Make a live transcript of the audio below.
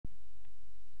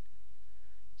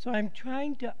So I'm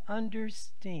trying to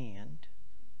understand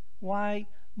why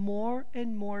more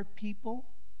and more people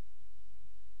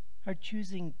are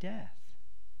choosing death.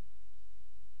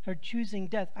 Are choosing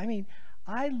death. I mean,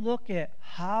 I look at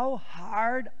how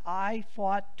hard I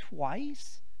fought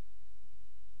twice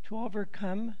to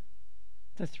overcome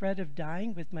the threat of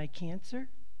dying with my cancer.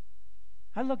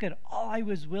 I look at all I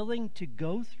was willing to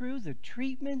go through, the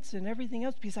treatments and everything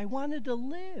else, because I wanted to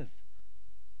live.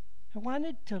 I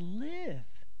wanted to live.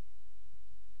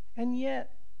 And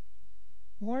yet,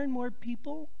 more and more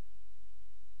people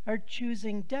are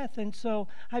choosing death. And so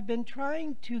I've been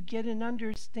trying to get an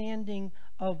understanding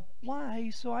of why,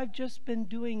 so I've just been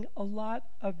doing a lot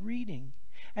of reading.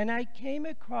 And I came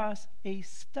across a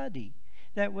study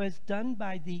that was done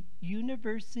by the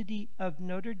University of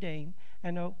Notre Dame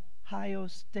and Ohio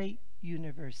State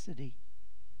University.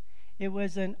 It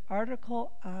was an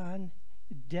article on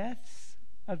deaths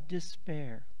of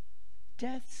despair.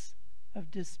 Deaths of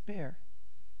despair.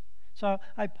 So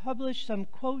I published some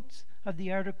quotes of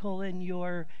the article in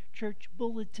your church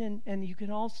bulletin, and you can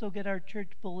also get our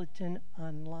church bulletin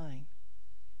online.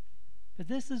 But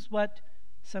this is what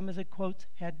some of the quotes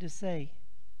had to say.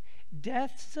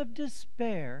 Deaths of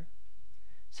despair,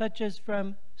 such as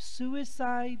from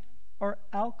suicide or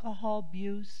alcohol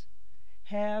abuse,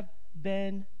 have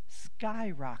been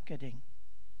skyrocketing.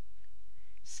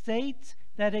 States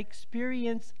that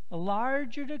experience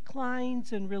larger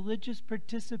declines in religious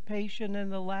participation in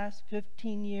the last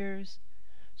 15 years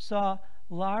saw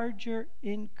larger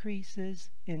increases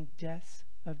in deaths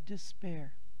of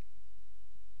despair.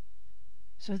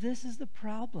 So this is the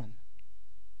problem.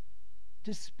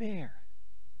 Despair.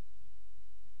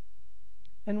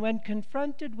 And when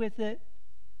confronted with it,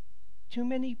 too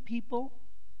many people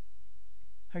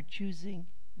are choosing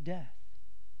death.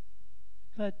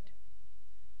 But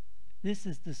this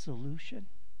is the solution.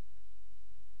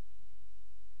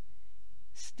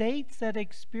 States that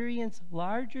experience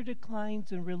larger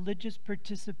declines in religious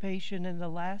participation in the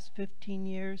last 15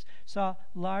 years saw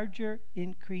larger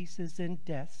increases in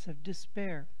deaths of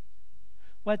despair.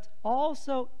 What's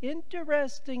also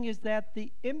interesting is that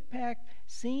the impact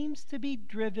seems to be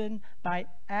driven by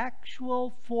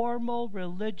actual formal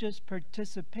religious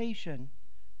participation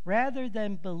rather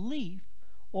than belief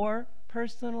or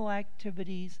personal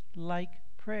activities like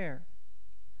prayer.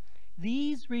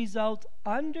 These results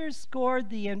underscore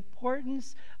the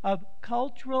importance of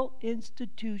cultural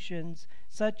institutions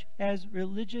such as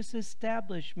religious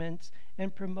establishments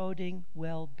in promoting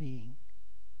well-being.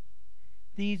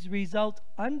 These results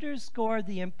underscore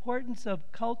the importance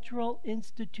of cultural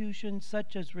institutions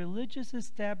such as religious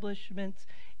establishments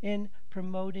in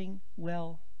promoting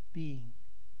well-being.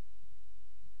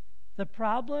 The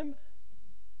problem?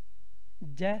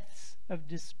 Deaths of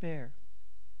despair.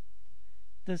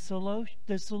 The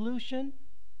solution?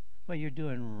 What you're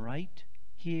doing right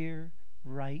here,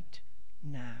 right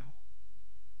now.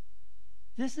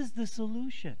 This is the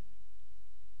solution.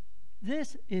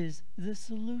 This is the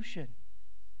solution.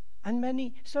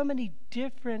 On so many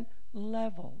different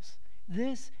levels,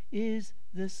 this is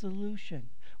the solution.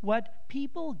 What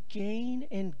people gain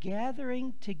in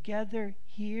gathering together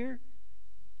here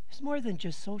is more than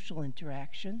just social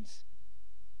interactions.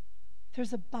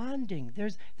 There's a bonding,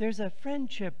 there's a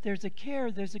friendship, there's a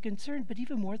care, there's a concern, but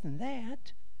even more than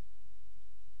that,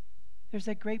 there's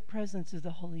that great presence of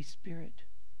the Holy Spirit.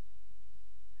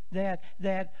 That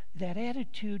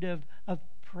attitude of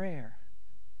prayer,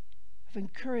 of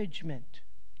encouragement,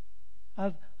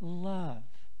 of love.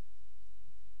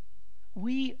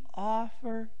 We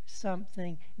offer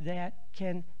something that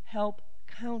can help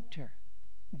counter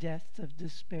deaths of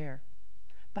despair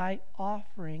by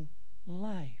offering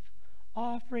life.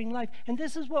 Offering life. And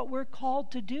this is what we're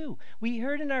called to do. We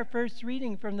heard in our first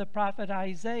reading from the prophet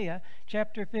Isaiah,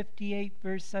 chapter 58,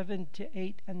 verse 7 to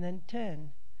 8, and then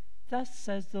 10. Thus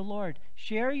says the Lord,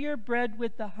 share your bread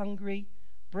with the hungry,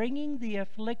 bringing the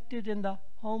afflicted and the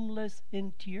homeless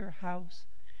into your house,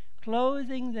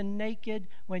 clothing the naked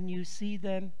when you see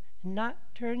them, not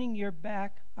turning your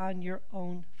back on your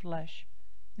own flesh.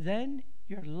 Then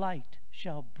your light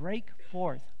shall break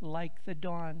forth like the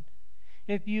dawn.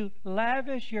 If you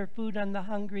lavish your food on the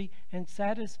hungry and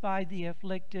satisfy the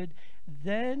afflicted,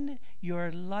 then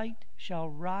your light shall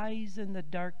rise in the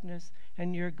darkness,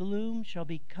 and your gloom shall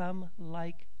become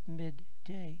like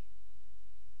midday.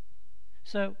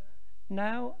 So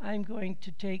now I'm going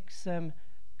to take some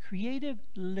creative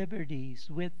liberties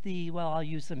with I'll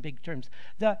use some big terms,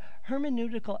 the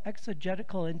hermeneutical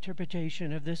exegetical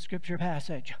interpretation of this scripture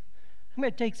passage. I'm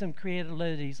going to take some creative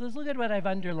liberties. Let's look at what I've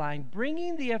underlined.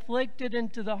 Bringing the afflicted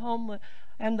into the homeless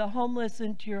and the homeless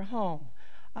into your home.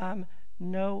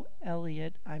 No,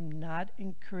 Elliot, I'm not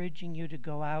encouraging you to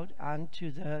go out onto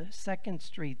the 2nd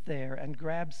Street there and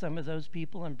grab some of those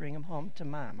people and bring them home to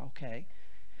Mom, okay?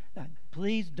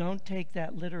 Please don't take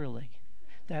that literally.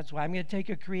 That's why I'm going to take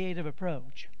a creative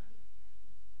approach.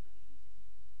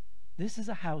 This is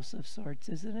a house of sorts,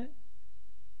 isn't it?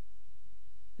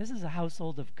 This is a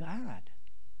household of God.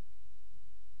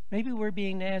 Maybe we're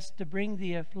being asked to bring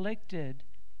the afflicted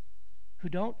who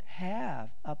don't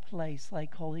have a place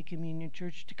like Holy Communion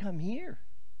Church to come here.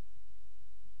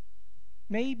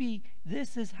 Maybe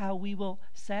this is how we will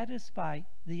satisfy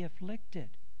the afflicted.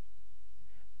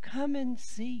 Come and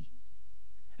see.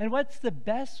 And what's the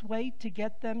best way to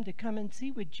get them to come and see?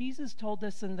 What Jesus told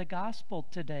us in the gospel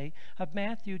today of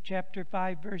Matthew chapter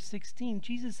 5, verse 16.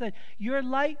 Jesus said, "Your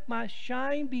light must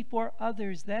shine before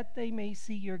others, that they may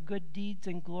see your good deeds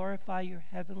and glorify your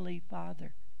heavenly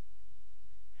Father."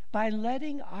 By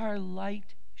letting our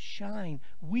light shine,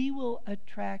 we will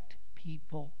attract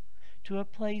people to a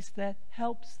place that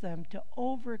helps them to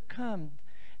overcome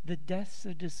the depths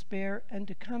of despair and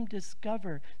to come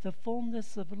discover the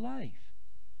fullness of life.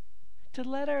 To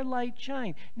let our light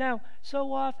shine. Now,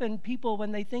 so often people,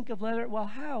 when they think of well,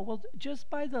 how? Well, just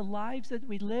by the lives that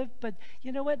we live. But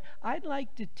you know what? I'd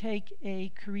like to take a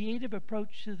creative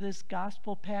approach to this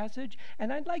gospel passage,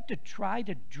 and I'd like to try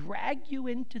to drag you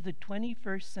into the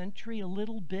 21st century a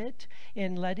little bit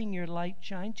in letting your light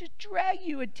shine. Just drag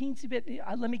you a teensy bit.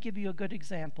 Let me give you a good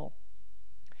example.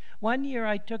 One year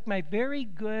I took my very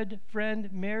good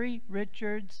friend Mary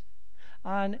Richards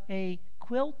on a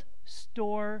quilt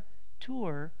store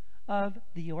tour of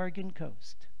the Oregon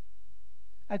coast.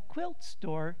 A quilt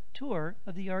store tour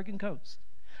of the Oregon coast.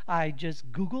 I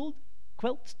just Googled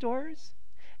quilt stores,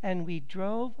 and we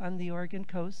drove on the Oregon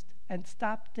coast and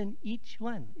stopped in each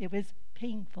one. It was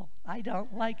painful. I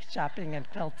don't like shopping in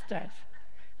quilt stores.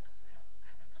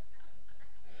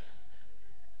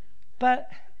 But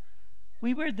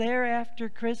we were there after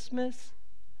Christmas,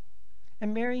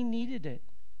 and Mary needed it.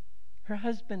 Her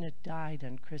husband had died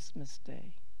on Christmas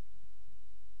Day.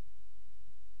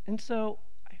 And so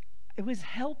it was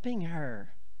helping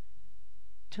her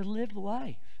to live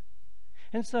life.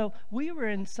 And so we were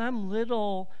in some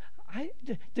little,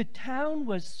 the town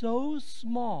was so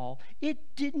small,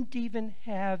 it didn't even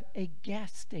have a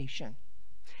gas station.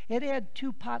 It had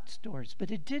 2 pot stores,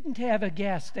 but it didn't have a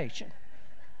gas station.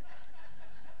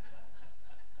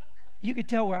 You could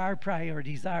tell where our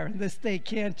priorities are in this day,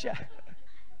 can't you?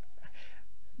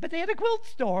 But they had a quilt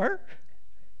store.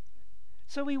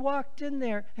 So we walked in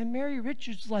there, and Mary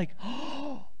Richards was like,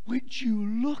 "Oh, would you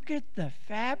look at the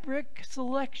fabric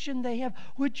selection they have?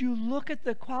 Would you look at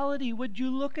the quality? Would you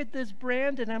look at this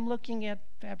brand?" And I'm looking at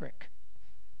fabric.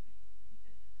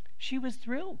 She was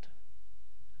thrilled.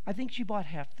 I think she bought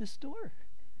half the store.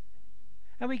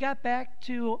 And we got back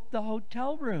to the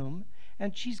hotel room,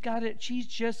 and she's got it. She's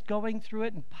just going through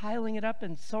it and piling it up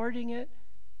and sorting it.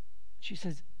 She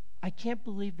says, "I can't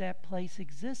believe that place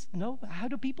exists. No, how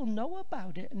do people know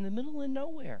about it in the middle of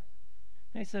nowhere?"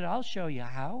 And I said, "I'll show you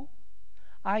how."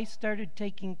 I started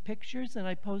taking pictures, and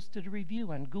I posted a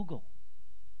review on Google.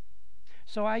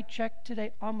 So I checked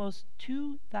today, almost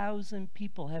 2,000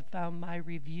 people have found my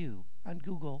review on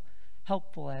Google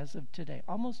helpful as of today.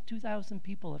 Almost 2,000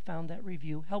 people have found that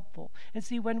review helpful. And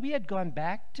see, when we had gone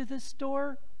back to the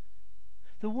store,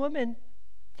 the woman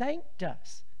thanked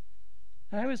us.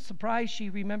 And I was surprised she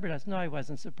remembered us. No, I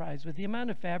wasn't surprised. With the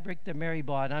amount of fabric that Mary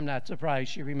bought, I'm not surprised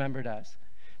she remembered us.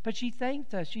 But she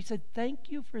thanked us. She said,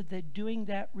 "Thank you for doing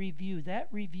that review.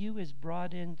 That review has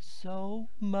brought in so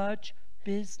much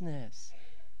business."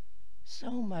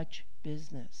 So much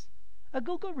business. A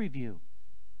Google review.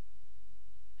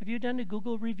 Have you done a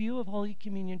Google review of Holy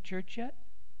Communion Church yet?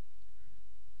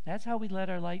 That's how we let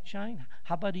our light shine.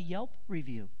 How about a Yelp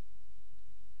review?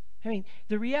 I mean,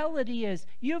 the reality is,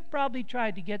 you've probably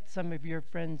tried to get some of your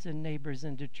friends and neighbors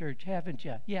into church, haven't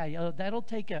you? Yeah, that'll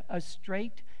take a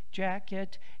straight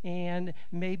jacket and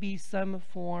maybe some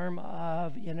form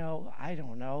of, I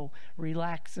don't know,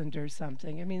 relaxant or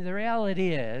something. I mean, the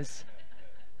reality is,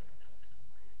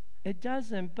 it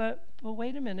doesn't. But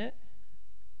wait a minute.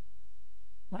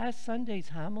 Last Sunday's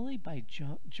homily by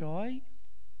Joy,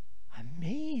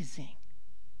 amazing.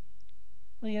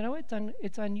 Well, it's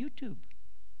on YouTube.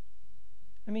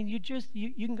 I mean, you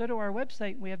can go to our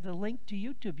website. We have the link to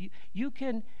YouTube. You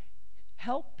can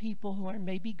help people who are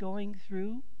maybe going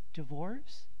through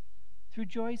divorce through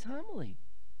Joy's homily.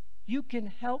 You can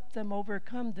help them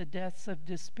overcome the depths of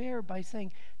despair by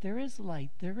saying, there is light,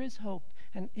 there is hope.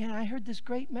 And I heard this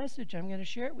great message. I'm going to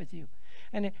share it with you.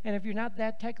 And if you're not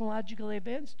that technologically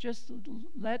advanced, just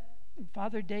let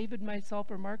Father David, myself,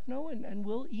 or Mark know, and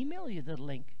we'll email you the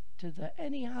link to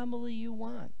any homily you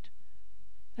want.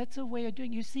 That's a way of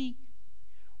doing it. You see,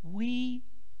 we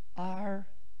are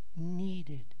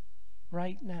needed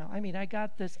right now. I mean, I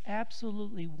got this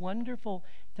absolutely wonderful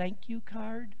thank you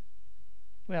card.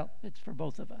 Well, it's for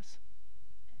both of us.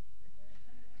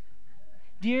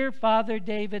 Dear Father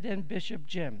David and Bishop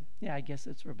Jim. Yeah, I guess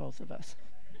it's for both of us.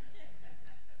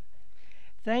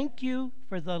 Thank you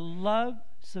for the love,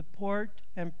 support,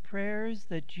 and prayers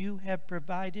that you have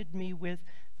provided me with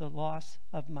the loss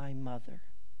of my mother.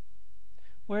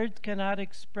 Words cannot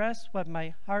express what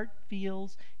my heart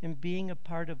feels in being a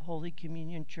part of Holy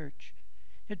Communion Church.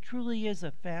 It truly is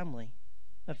a family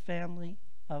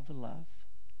of love.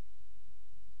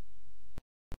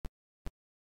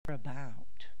 We're about.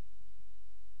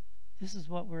 This is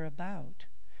what we're about.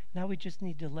 Now we just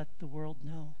need to let the world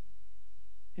know.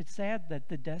 It's sad that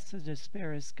the deaths of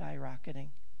despair is skyrocketing.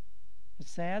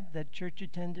 It's sad that church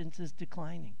attendance is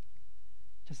declining.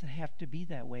 It doesn't have to be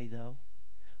that way, though.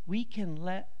 We can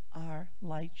let our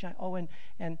light shine. Oh, and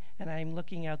I'm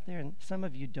looking out there, and some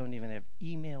of you don't even have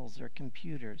emails or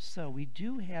computers. So we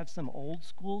do have some old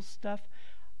school stuff.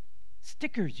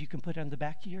 Stickers you can put on the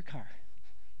back of your car.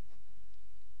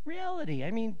 Reality.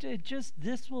 I mean,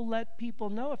 this will let people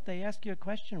know if they ask you a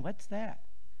question, what's that?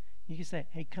 You can say,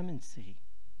 hey, come and see.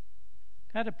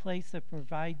 Got a place that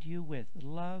provides you with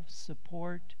love,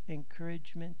 support,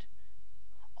 encouragement,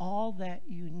 all that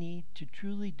you need to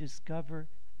truly discover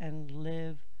and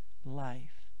live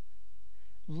life.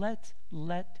 Let's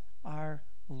let our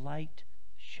light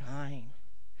shine.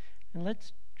 And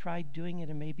let's try doing it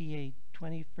in maybe a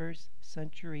 21st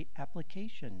century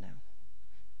application now.